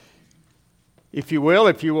If you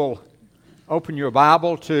will open your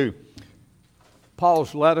Bible to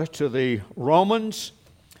Paul's letter to the Romans,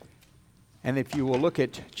 and if you will look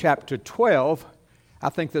at chapter 12, I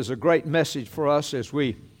think there's a great message for us as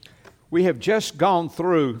we have just gone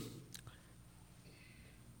through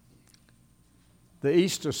the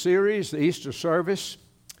Easter series, the Easter service,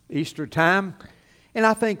 Easter time, and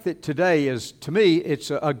I think that today is, to me,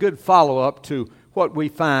 it's a good follow-up to what we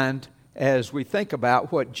find as we think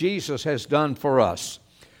about what Jesus has done for us.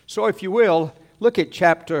 So if you will, look at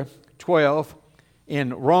chapter 12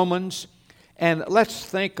 in Romans, and let's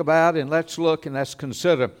think about and let's look and let's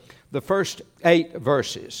consider the first 8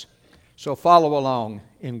 verses. So follow along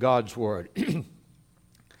in God's Word.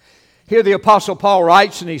 Here the Apostle Paul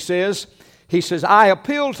writes, and he says, I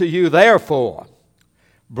appeal to you, therefore,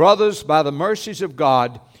 brothers, by the mercies of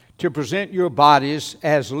God, to present your bodies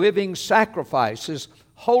as living sacrifices,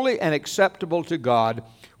 holy and acceptable to God,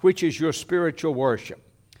 which is your spiritual worship.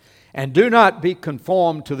 And do not be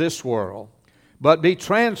conformed to this world, but be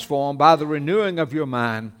transformed by the renewing of your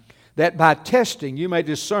mind, that by testing you may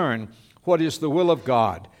discern what is the will of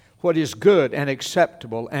God, what is good and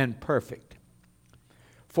acceptable and perfect.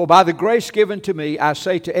 For by the grace given to me, I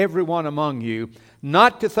say to everyone among you,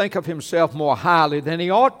 not to think of himself more highly than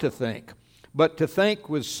he ought to think, but to think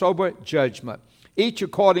with sober judgment, each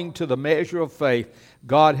according to the measure of faith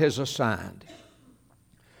God has assigned.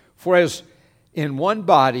 For as in one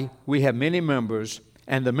body we have many members,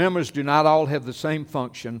 and the members do not all have the same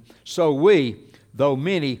function, so we, though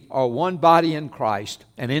many, are one body in Christ,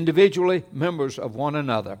 and individually members of one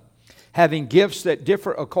another. Having gifts that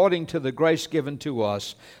differ according to the grace given to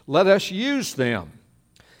us, let us use them.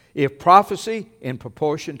 If prophecy, in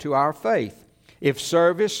proportion to our faith. If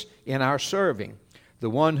service, in our serving. The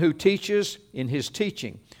one who teaches, in his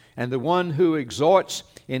teaching. And the one who exhorts,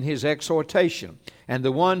 in his exhortation. And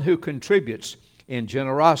the one who contributes, in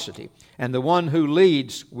generosity. And the one who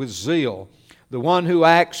leads, with zeal. The one who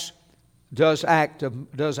does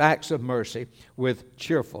acts of mercy, with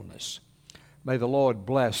cheerfulness. May the Lord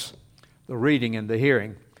bless the reading and the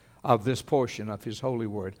hearing of this portion of His holy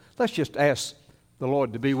word. Let's just ask the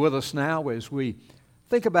Lord to be with us now as we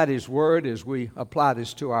think about His word, as we apply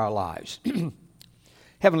this to our lives.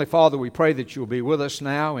 Heavenly Father, we pray that you'll be with us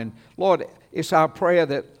now. And Lord, it's our prayer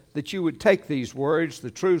that you would take these words,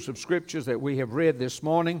 the truths of Scriptures that we have read this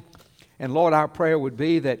morning. And Lord, our prayer would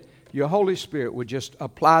be that your Holy Spirit would just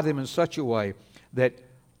apply them in such a way that,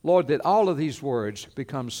 Lord, that all of these words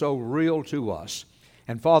become so real to us.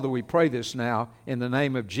 And Father, we pray this now in the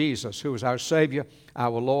name of Jesus, who is our Savior,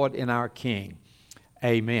 our Lord, and our King.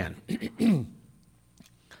 Amen.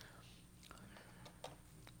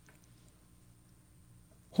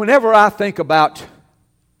 Whenever I think about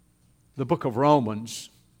the book of Romans,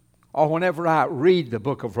 or whenever I read the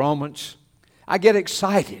book of Romans, I get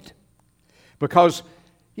excited. Because,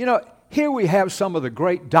 here we have some of the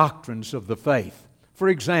great doctrines of the faith. For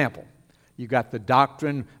example, you've got the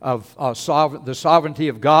doctrine of the sovereignty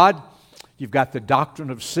of God. You've got the doctrine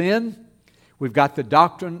of sin. We've got the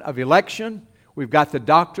doctrine of election. We've got the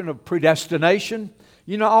doctrine of predestination.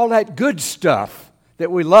 All that good stuff that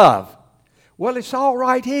we love. Well, it's all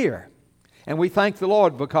right here. And we thank the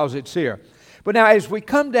Lord because it's here. But now as we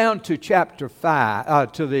come down to chapter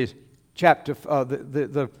 5, to the chapter,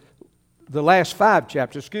 the last 5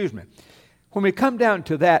 chapters, when we come down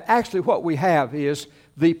to that, actually what we have is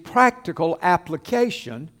the practical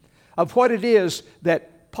application of what it is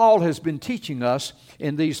that Paul has been teaching us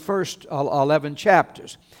in these first 11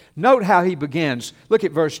 chapters. Note how he begins. Look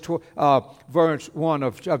at verse 1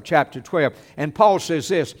 of chapter 12. And Paul says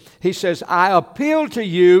this. He says, I appeal to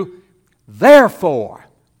you, therefore.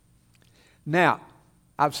 Now,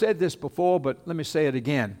 I've said this before, but let me say it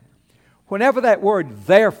again. Whenever that word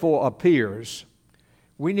therefore appears,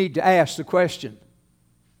 we need to ask the question,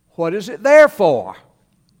 what is it there for?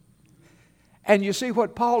 And you see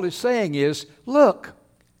what Paul is saying is, look,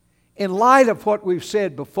 in light of what we've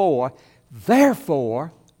said before,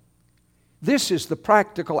 therefore, this is the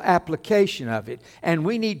practical application of it. And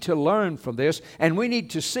we need to learn from this, and we need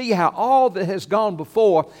to see how all that has gone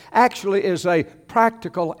before actually is a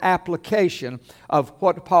practical application of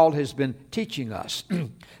what Paul has been teaching us.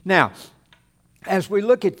 Now, as we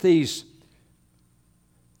look at these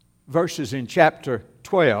verses in chapter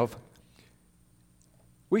 12,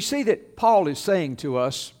 we see that Paul is saying to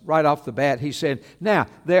us right off the bat, he said, now,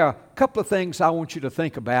 there are a couple of things I want you to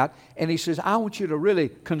think about. And he says, I want you to really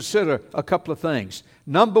consider a couple of things.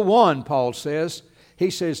 Number one, Paul says,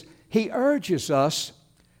 he urges us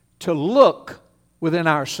to look within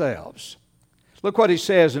ourselves. Look what he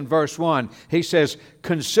says in verse 1. He says,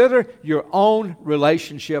 consider your own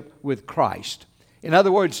relationship with Christ. In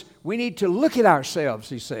other words, we need to look at ourselves,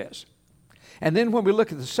 he says. And then when we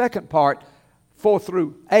look at the second part, 4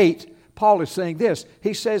 through 8, Paul is saying this.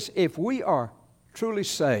 He says, if we are truly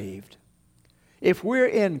saved, if we're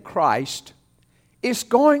in Christ, it's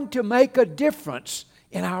going to make a difference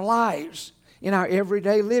in our lives, in our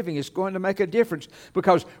everyday living. It's going to make a difference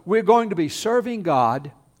because we're going to be serving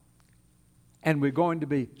God and we're going to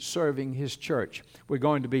be serving His church. We're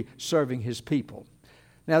going to be serving His people.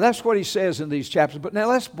 Now, that's what he says in these chapters. But now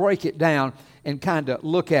let's break it down and kind of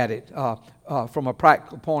look at it from a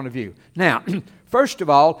practical point of view. Now, first of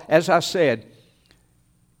all, as I said,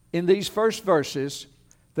 in these first verses,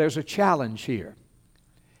 there's a challenge here.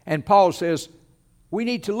 And Paul says, we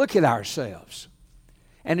need to look at ourselves.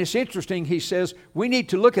 And it's interesting, he says, we need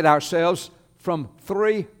to look at ourselves from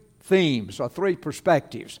 3 themes or 3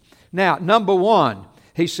 perspectives. Now, number 1,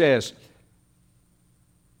 he says,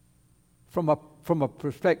 from a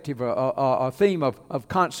perspective, a theme of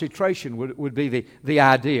consecration would be the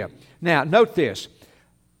idea. Now, note this.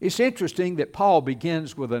 It's interesting that Paul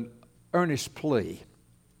begins with an earnest plea.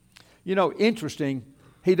 You know, interesting,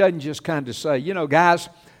 he doesn't just kind of say, you know, guys,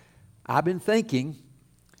 I've been thinking,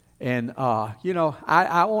 and, you know,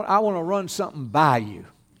 I want to run something by you.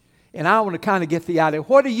 And I want to kind of get the idea,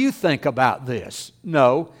 what do you think about this?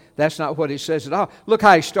 No, that's not what he says at all. Look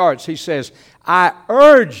how he starts. He says, I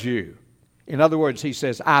urge you. In other words, he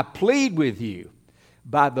says, I plead with you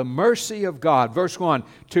by the mercy of God. Verse 1,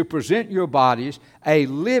 to present your bodies a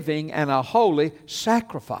living and a holy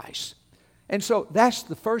sacrifice. And so that's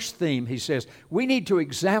the first theme, he says. We need to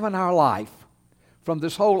examine our life from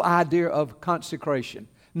this whole idea of consecration.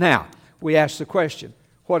 Now, we ask the question,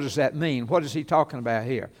 what does that mean? What is he talking about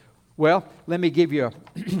here? Well, let me give you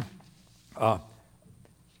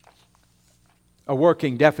a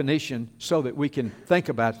working definition so that we can think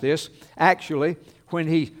about this. Actually, when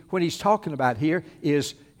he's talking about here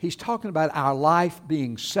is he's talking about our life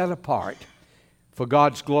being set apart for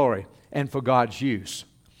God's glory and for God's use.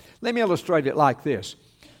 Let me illustrate it like this.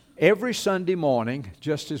 Every Sunday morning,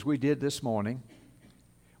 just as we did this morning,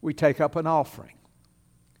 we take up an offering.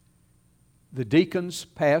 The deacons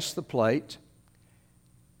pass the plate,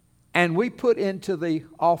 and we put into the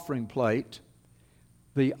offering plate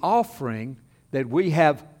the offering that we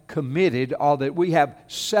have committed or that we have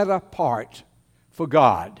set apart for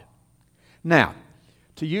God. Now,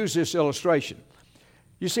 to use this illustration,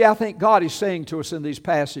 you see, I think God is saying to us in these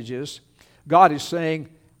passages, God is saying,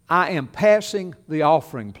 I am passing the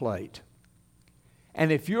offering plate.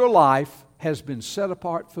 And if your life has been set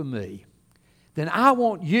apart for me, then I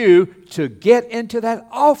want you to get into that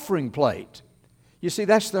offering plate. You see,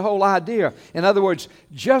 that's the whole idea. In other words,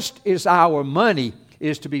 just as our money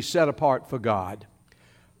is to be set apart for God,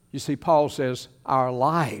 you see, Paul says our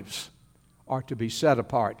lives are to be set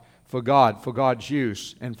apart for God, for God's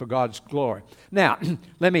use, and for God's glory. Now,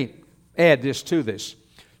 let me add this to this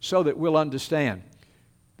so that we'll understand.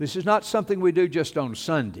 This is not something we do just on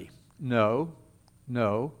Sunday. No.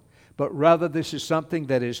 But rather this is something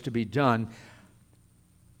that is to be done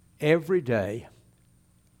every day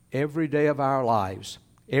of our lives,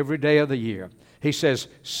 every day of the year. He says,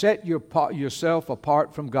 set yourself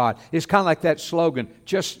apart from God. It's kind of like that slogan,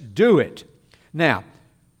 just do it. Now,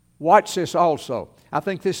 watch this also. I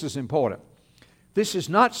think this is important. This is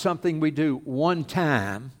not something we do one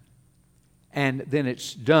time and then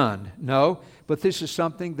it's done. No, but this is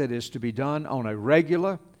something that is to be done on a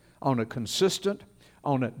regular, on a consistent,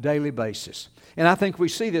 on a daily basis. And I think we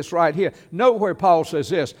see this right here. Note where Paul says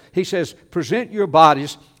this. He says, present your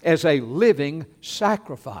bodies as a living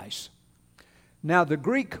sacrifice. Now, the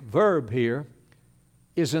Greek verb here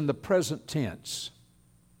is in the present tense.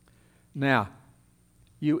 Now,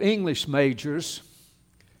 you English majors,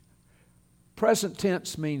 present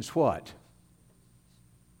tense means what?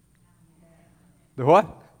 The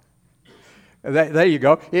what? There you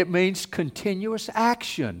go. It means continuous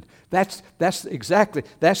action. That's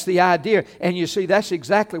the idea. And you see, that's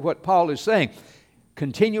exactly what Paul is saying.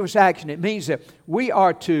 Continuous action. It means that we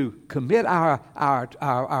are to commit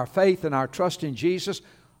our faith and our trust in Jesus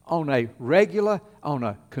on a regular, on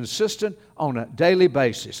a consistent, on a daily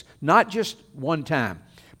basis. Not just one time.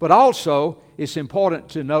 But also, it's important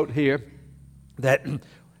to note here that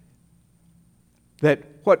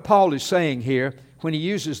what Paul is saying here, when he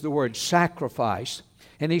uses the word sacrifice,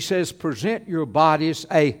 and he says, present your bodies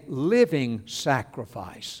a living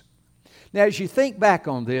sacrifice. Now, as you think back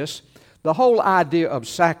on this, the whole idea of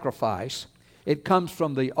sacrifice, it comes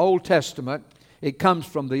from the Old Testament. It comes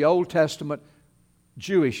from the Old Testament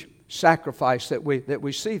Jewish sacrifice that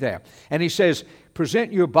we see there. And he says,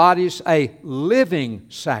 present your bodies a living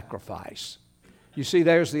sacrifice. You see,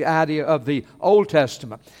 there's the idea of the Old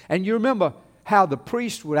Testament. And you remember how the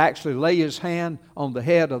priest would actually lay his hand on the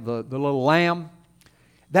head of the little lamb?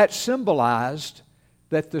 That symbolized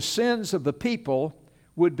that the sins of the people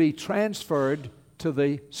would be transferred to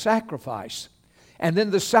the sacrifice. And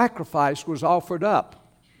then the sacrifice was offered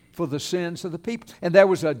up for the sins of the people. And there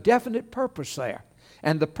was a definite purpose there.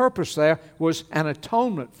 And the purpose there was an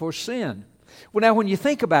atonement for sin. Well, now when you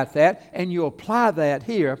think about that and you apply that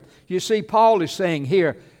here, you see Paul is saying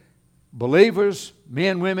here, believers,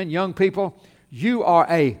 men, women, young people, you are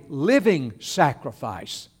a living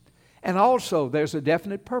sacrifice. And also there's a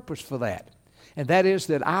definite purpose for that. And that is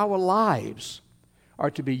that our lives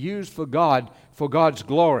are to be used for God, for God's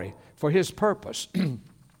glory, for His purpose.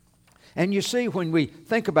 And you see, when we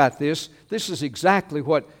think about this, this is exactly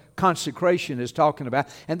what consecration is talking about.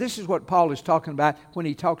 And this is what Paul is talking about when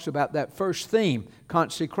he talks about that first theme,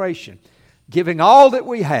 consecration. Giving all that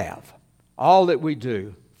we have, all that we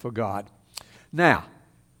do for God. Now,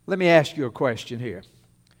 let me ask you a question here.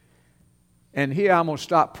 And here I'm going to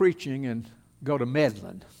stop preaching and go to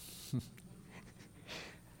meddling.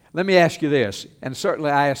 Let me ask you this, and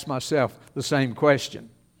certainly I ask myself the same question.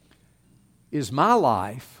 Is my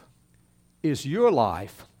life, is your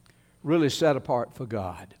life really set apart for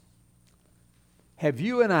God? Have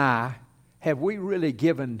you and I, have we really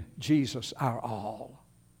given Jesus our all?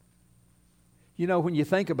 You know, when you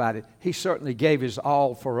think about it, He certainly gave His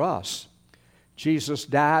all for us. Jesus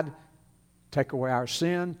died to take away our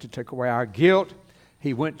sin, to take away our guilt.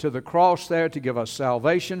 He went to the cross there to give us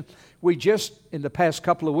salvation. We just, in the past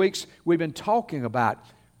couple of weeks, we've been talking about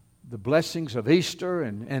the blessings of Easter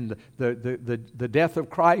and the death of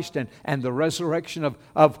Christ and the resurrection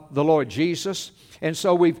of the Lord Jesus. And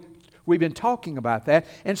so we've been talking about that.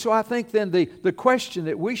 And so I think then the question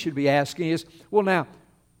that we should be asking is, well, now,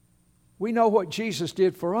 we know what Jesus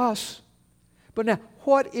did for us. But now,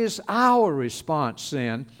 what is our response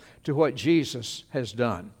then to what Jesus has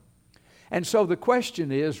done? And so the question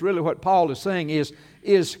is, really what Paul is saying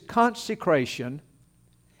is consecration,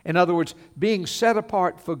 in other words, being set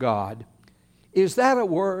apart for God, is that a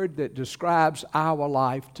word that describes our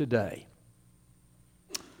life today?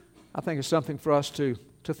 I think it's something for us to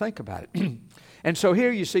think about it. And so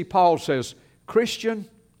here you see Paul says, Christian,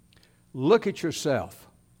 look at yourself.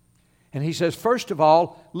 And he says, first of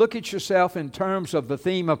all, look at yourself in terms of the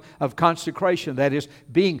theme of consecration, that is,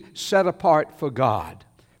 being set apart for God,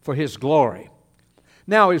 for His glory.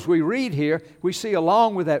 Now, as we read here, we see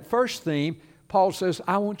along with that first theme, Paul says,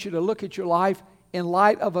 I want you to look at your life in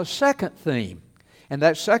light of a second theme. And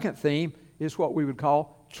that second theme is what we would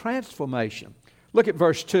call transformation. Look at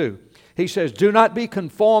verse 2. He says, do not be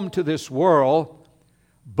conformed to this world,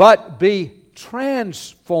 but be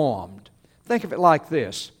transformed. Think of it like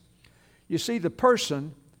this. You see, the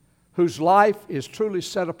person whose life is truly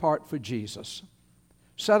set apart for Jesus,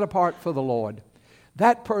 set apart for the Lord,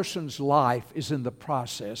 that person's life is in the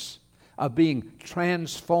process of being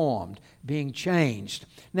transformed, being changed.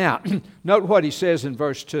 Now, note what he says in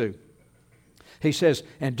verse 2. He says,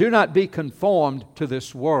 and do not be conformed to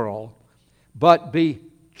this world, but be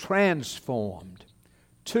transformed.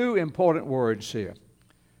 Two important words here.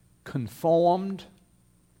 Conformed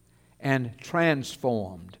and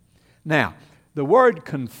transformed. Now, the word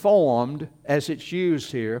conformed, as it's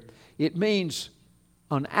used here, it means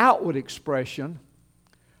an outward expression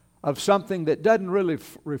of something that doesn't really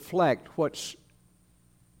reflect what's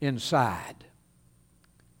inside.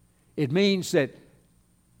 It means that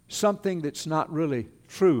something that's not really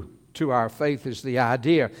true to our faith is the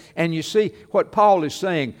idea. And you see what Paul is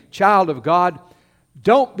saying, child of God,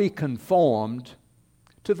 don't be conformed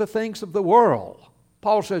to the things of the world.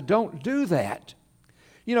 Paul says, don't do that.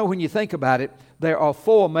 You know, when you think about it, there are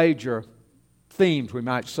four major themes, we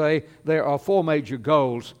might say. There are four major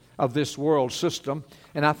goals of this world system.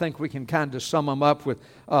 And I think we can kind of sum them up with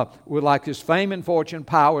like this: fame and fortune,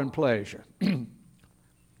 power and pleasure.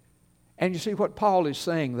 And you see what Paul is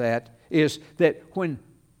saying that is that when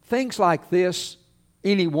things like this,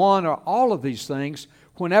 any one or all of these things,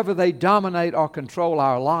 whenever they dominate or control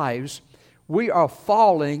our lives, we are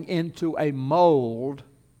falling into a mold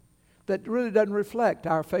that really doesn't reflect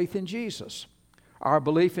our faith in Jesus, our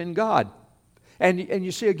belief in God. And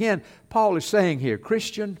you see, again, Paul is saying here,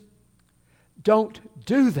 Christian, don't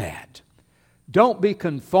do that. Don't be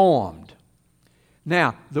conformed.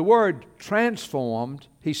 Now, the word transformed,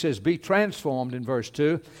 he says, be transformed in verse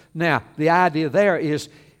 2. Now, the idea there is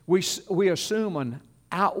we assume an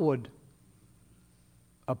outward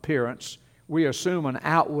appearance. we assume an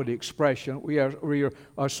outward expression. We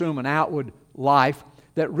assume an outward life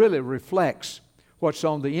that really reflects what's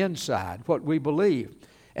on the inside, what we believe.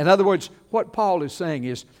 In other words, what Paul is saying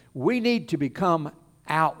is we need to become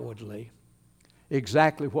outwardly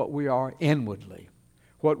exactly what we are inwardly,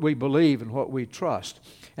 what we believe and what we trust.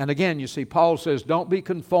 And again, you see, Paul says, don't be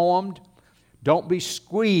conformed, don't be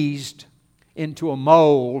squeezed into a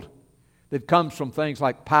mold that comes from things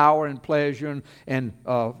like power and pleasure and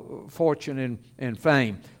fortune and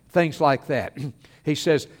fame, things like that. He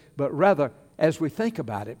says, but rather, as we think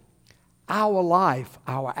about it, our life,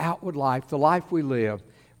 our outward life, the life we live,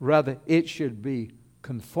 rather it should be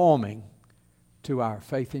conforming to our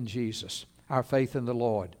faith in Jesus, our faith in the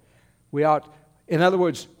Lord. We ought, in other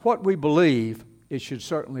words, what we believe, it should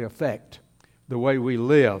certainly affect the way we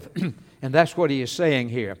live. And that's what he is saying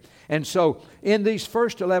here. And so in these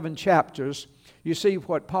first 11 chapters, you see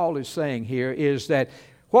what Paul is saying here is that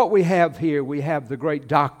what we have here, we have the great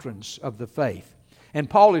doctrines of the faith. And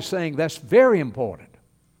Paul is saying that's very important.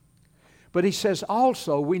 But he says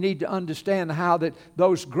also we need to understand how that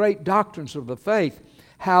those great doctrines of the faith,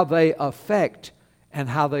 how they affect and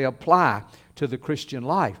how they apply to the Christian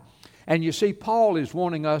life. And you see, Paul is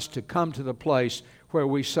wanting us to come to the place where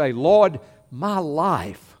we say, Lord, my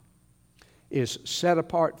life is set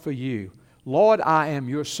apart for you. Lord, I am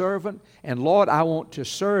your servant, and Lord, I want to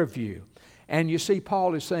serve you. And you see,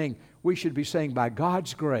 Paul is saying, we should be saying, by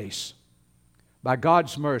God's grace, by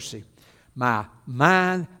God's mercy, my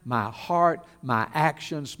mind, my heart, my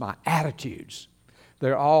actions, my attitudes,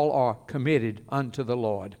 they all are committed unto the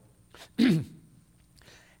Lord.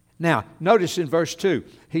 Now, notice in verse 2,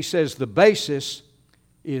 he says the basis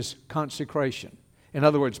is consecration. In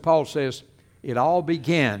other words, Paul says it all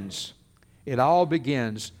begins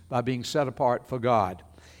by being set apart for God.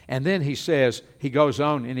 And then he goes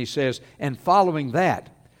on and he says, and following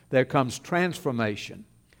that, there comes transformation.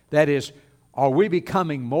 That is, are we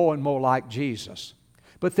becoming more and more like Jesus?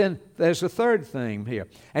 But then there's a third theme here.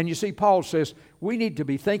 And you see, Paul says we need to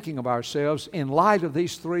be thinking of ourselves in light of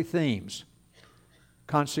these three themes: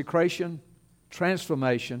 consecration,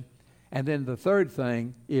 transformation, and then the third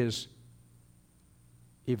thing is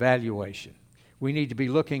evaluation. We need to be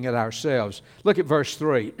looking at ourselves. Look at verse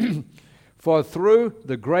 3. For through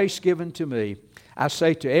the grace given to me, I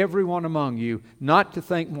say to everyone among you not to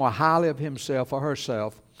think more highly of himself or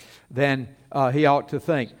herself than he ought to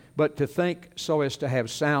think, but to think so as to have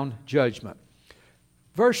sound judgment.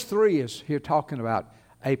 Verse 3 is here talking about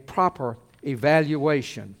a proper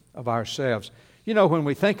evaluation of ourselves. You know, when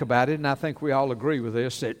we think about it, and I think we all agree with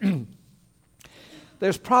this, that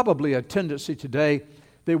there's probably a tendency today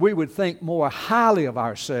that we would think more highly of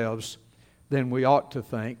ourselves than we ought to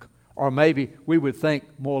think, or maybe we would think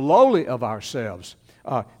more lowly of ourselves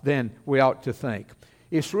than we ought to think.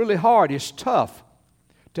 It's really hard, it's tough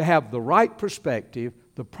to have the right perspective,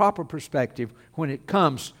 the proper perspective when it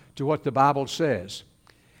comes to what the Bible says.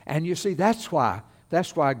 And you see, that's why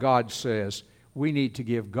God says we need to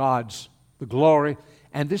give God's the glory,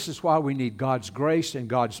 and this is why we need God's grace and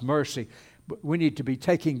God's mercy. But we need to be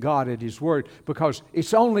taking God at His word, because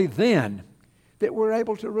it's only then that we're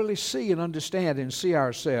able to really see and understand and see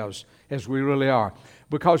ourselves as we really are.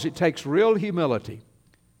 Because it takes real humility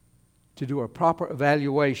to do a proper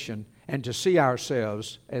evaluation and to see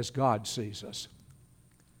ourselves as God sees us.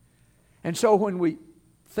 And so when we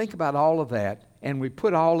think about all of that and we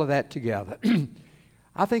put all of that together,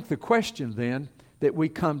 I think the question then that we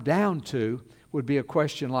come down to would be a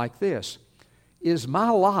question like this: is my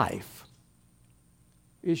life,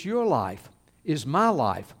 is your life, is my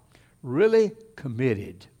life really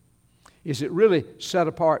committed? Is it really set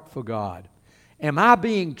apart for God? Am I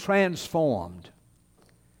being transformed?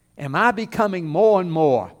 Am I becoming more and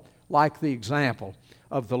more like the example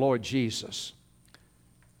of the Lord Jesus?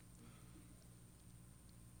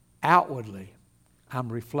 Outwardly,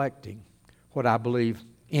 I'm reflecting what I believe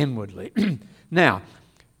inwardly. Now,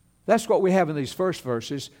 that's what we have in these first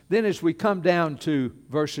verses. Then as we come down to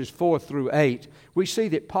verses 4 through 8, we see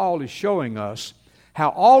that Paul is showing us how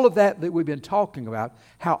all of that we've been talking about,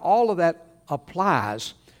 how all of that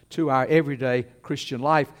applies to our everyday Christian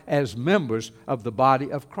life as members of the body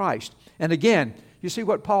of Christ. And again, you see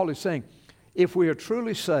what Paul is saying. If we are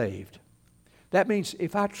truly saved, that means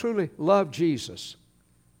if I truly love Jesus,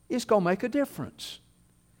 it's going to make a difference.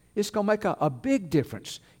 It's going to make a big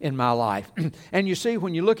difference in my life. And you see,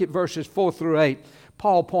 when you look at verses 4 through 8,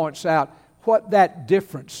 Paul points out what that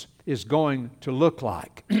difference is going to look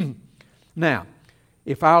like. Now,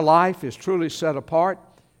 if our life is truly set apart,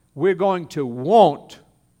 we're going to want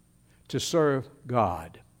to serve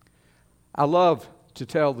God. I love to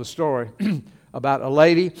tell the story about a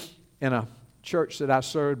lady in a church that I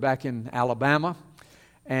served back in Alabama.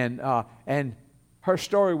 And her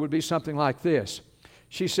story would be something like this.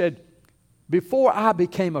 She said, before I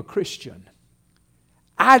became a Christian,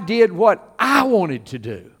 I did what I wanted to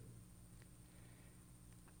do.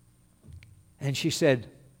 And she said,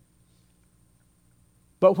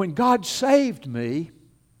 but when God saved me,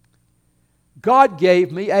 God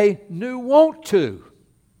gave me a new want to.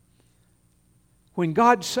 When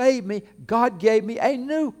God saved me, God gave me a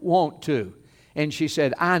new want to. And she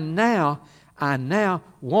said, I now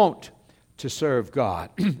want to serve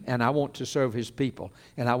God. And I want to serve His people.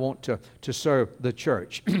 And I want to serve the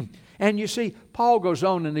church. And you see, Paul goes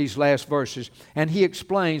on in these last verses, and he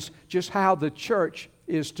explains just how the church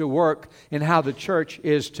is to work and how the church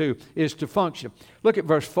is to function. Look at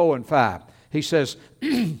verse 4 and 5. He says,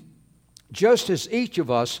 just as each of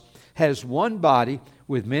us has one body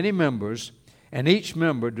with many members, and each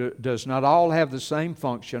member does not all have the same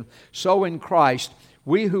function, so in Christ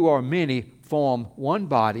we who are many form one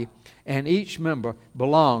body, and each member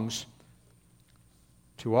belongs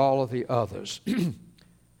to all of the others.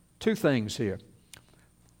 Two things here.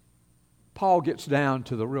 Paul gets down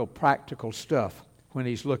to the real practical stuff when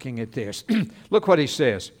he's looking at this. Look what he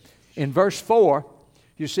says. In verse 4,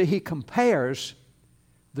 you see, he compares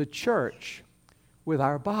the church with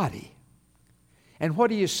our body. And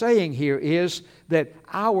what he is saying here is that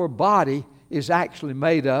our body is actually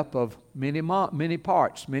made up of many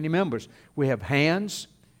parts, many members. We have hands,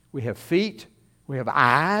 we have feet, we have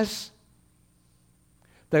eyes.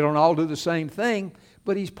 They don't all do the same thing,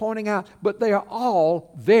 but he's pointing out, but they are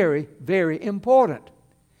all very, very important.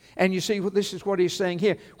 And you see, this is what he's saying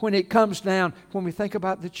here. When it comes down, when we think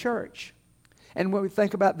about the church, and when we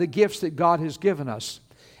think about the gifts that God has given us,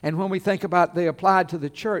 and when we think about they applied to the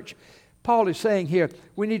church, Paul is saying here,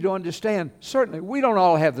 we need to understand, certainly, we don't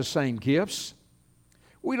all have the same gifts.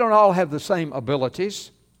 We don't all have the same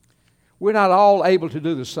abilities. We're not all able to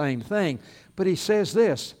do the same thing. But he says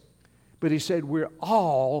this, but he said we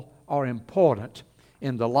all are important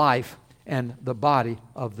in the life and the body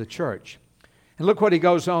of the church. And look what he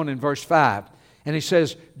goes on in verse 5. And he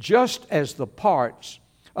says, just as the parts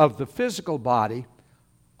of the physical body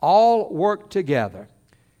all work together,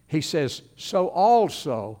 he says, so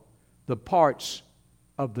also the parts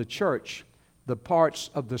of the church, the parts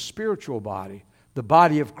of the spiritual body, the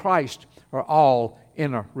body of Christ, are all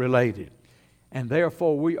interrelated. And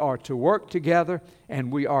therefore we are to work together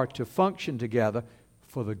and we are to function together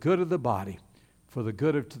for the good of the body, for the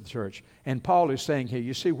good of the church. And Paul is saying here,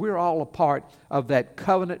 you see, we're all a part of that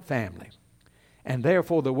covenant family. And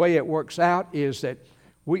therefore the way it works out is that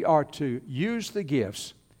we are to use the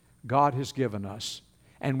gifts God has given us,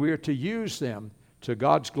 and we are to use them to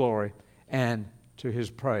God's glory and to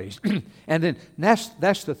His praise. And then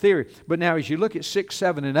that's the theory. But now as you look at 6,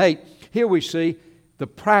 7, and 8, here we see the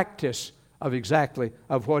practice of exactly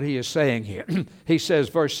of what he is saying here. He says,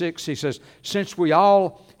 verse 6, he says, since we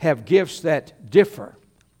all have gifts that differ,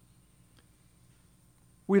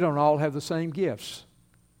 we don't all have the same gifts.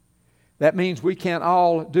 That means we can't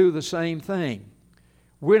all do the same thing.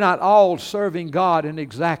 We're not all serving God in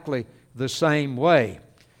exactly the same way.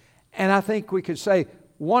 And I think we could say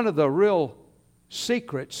one of the real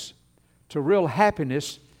secrets to real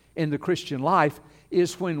happiness in the Christian life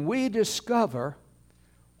is when we discover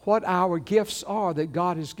what our gifts are that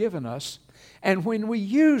God has given us, and when we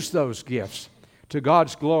use those gifts to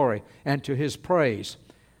God's glory and to His praise.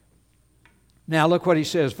 Now look what he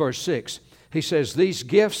says, verse 6. He says, these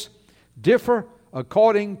gifts differ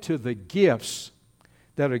according to the gifts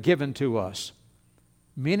that are given to us.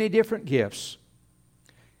 Many different gifts.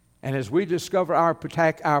 And as we discover our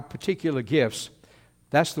particular gifts,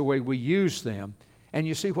 that's the way we use them. And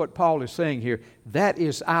you see what Paul is saying here. That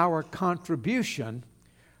is our contribution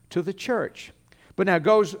to the church. But now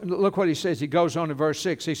look what he says. He goes on in verse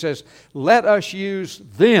 6. He says, let us use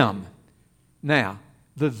them. Now,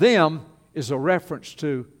 the them is a reference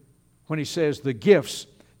to when he says the gifts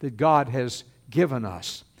that God has given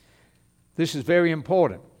us. This is very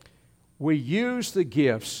important. We use the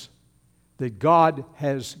gifts that God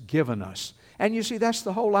has given us. And you see, that's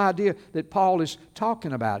the whole idea that Paul is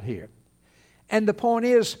talking about here. And the point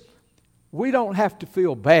is, we don't have to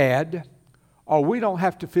feel bad or we don't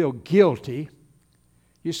have to feel guilty.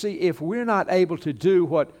 You see, if we're not able to do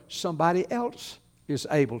what somebody else is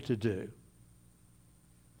able to do.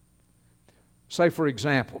 Say, for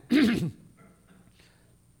example,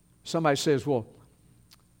 somebody says, well,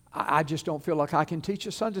 I just don't feel like I can teach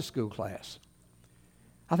a Sunday school class.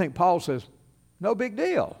 I think Paul says, no big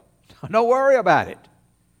deal. Don't worry about it.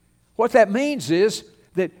 What that means is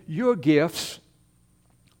that your gifts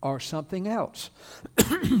or something else.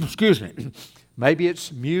 Excuse me. Maybe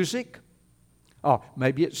it's music, or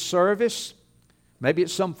maybe it's service, maybe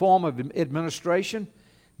it's some form of administration,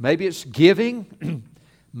 maybe it's giving,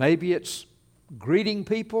 maybe it's greeting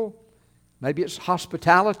people, maybe it's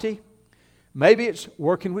hospitality, maybe it's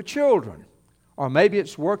working with children, or maybe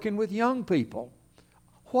it's working with young people.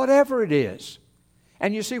 Whatever it is.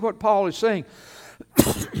 And you see what Paul is saying.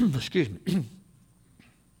 Excuse me.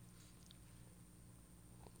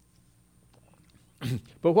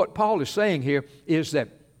 But what Paul is saying here is that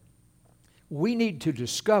we need to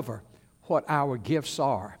discover what our gifts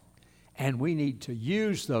are. And we need to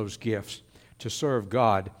use those gifts to serve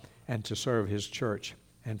God and to serve His church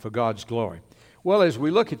and for God's glory. Well, as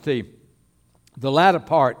we look at the latter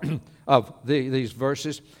part of these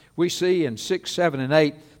verses, we see in 6, 7, and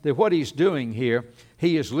 8 that what he's doing here,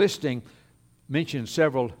 he is listing, mentioned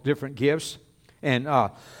several different gifts, and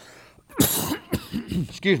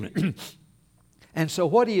excuse me. And so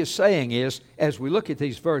what he is saying is, as we look at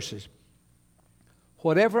these verses,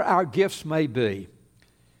 whatever our gifts may be,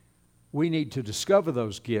 we need to discover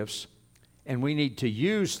those gifts, and we need to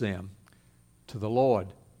use them to the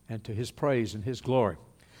Lord and to His praise and His glory.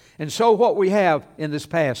 And so what we have in this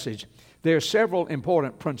passage, there are several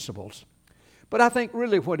important principles. But I think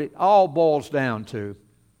really what it all boils down to,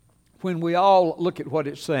 when we all look at what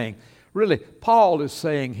it's saying, really Paul is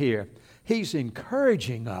saying here, he's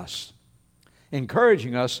encouraging us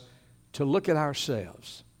to look at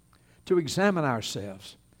ourselves, to examine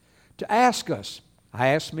ourselves, to ask us. I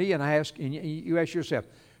ask me and you ask yourself,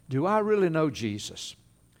 do I really know Jesus?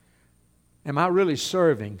 Am I really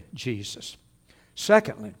serving Jesus?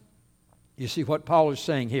 Secondly, you see what Paul is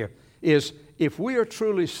saying here is if we are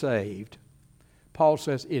truly saved, Paul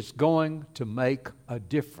says it's going to make a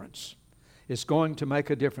difference. It's going to make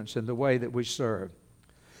a difference in the way that we serve.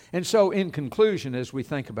 And so in conclusion, as we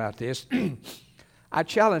think about this, I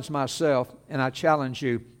challenge myself and I challenge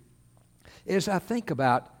you as I think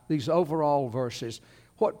about these overall verses,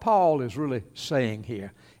 what Paul is really saying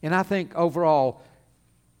here. And I think overall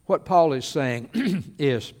what Paul is saying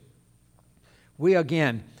is we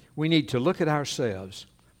need to look at ourselves.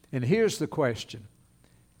 And here's the question.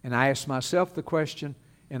 And I ask myself the question,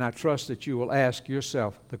 and I trust that you will ask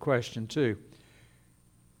yourself the question too.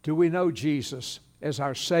 Do we know Jesus as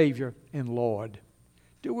our Savior and Lord?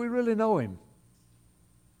 Do we really know Him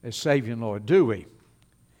as Savior and Lord? Do we?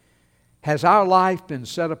 Has our life been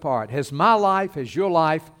set apart? Has my life, has your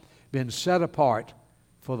life been set apart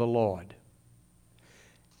for the Lord?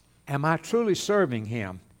 Am I truly serving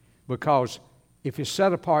Him? Because if it's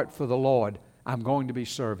set apart for the Lord, I'm going to be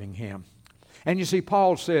serving Him. And you see,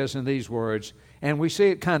 Paul says in these words, and we see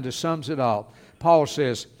it kind of sums it all. Paul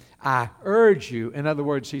says, I urge you, in other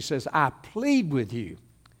words, he says, I plead with you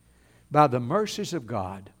by the mercies of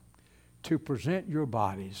God to present your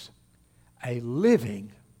bodies a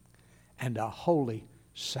living and a holy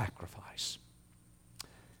sacrifice.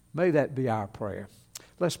 May that be our prayer.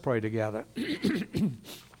 Let's pray together.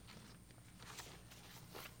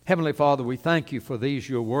 Heavenly Father, we thank you for these,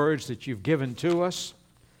 your words that you've given to us.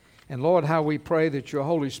 And Lord, how we pray that your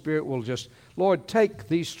Holy Spirit will just, Lord, take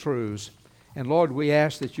these truths. And Lord, we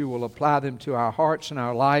ask that you will apply them to our hearts and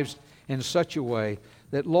our lives in such a way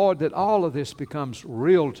that, Lord, that all of this becomes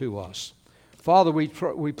real to us. Father, we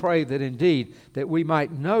pray that indeed that we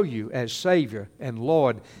might know you as Savior and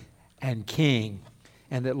Lord and King.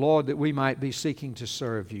 And that, Lord, that we might be seeking to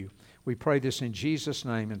serve you. We pray this in Jesus'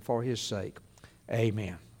 name and for His sake.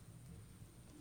 Amen.